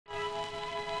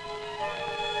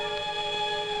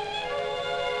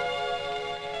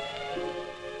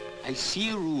I see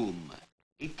a room,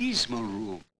 a dismal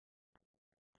room.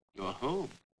 Your home.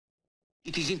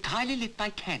 It is entirely lit by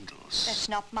candles. That's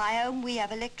not my home. We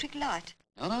have electric light.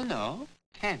 No.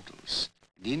 Candles.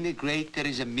 And in the grate there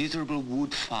is a miserable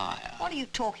wood fire. What are you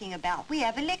talking about? We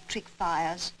have electric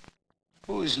fires.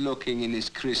 Who's looking in his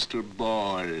crystal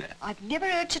ball? I've never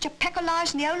heard such a peck of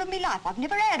lies in the whole of my life. I've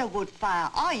never had a wood fire.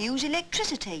 I use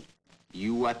electricity.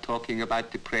 You are talking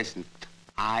about the present.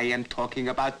 I am talking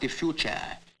about the future.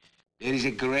 There is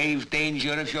a grave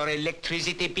danger of your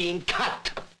electricity being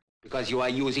cut because you are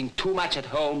using too much at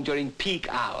home during peak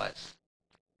hours.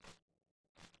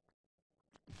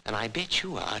 And I bet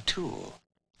you are, too.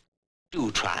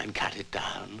 Do try and cut it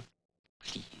down,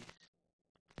 please.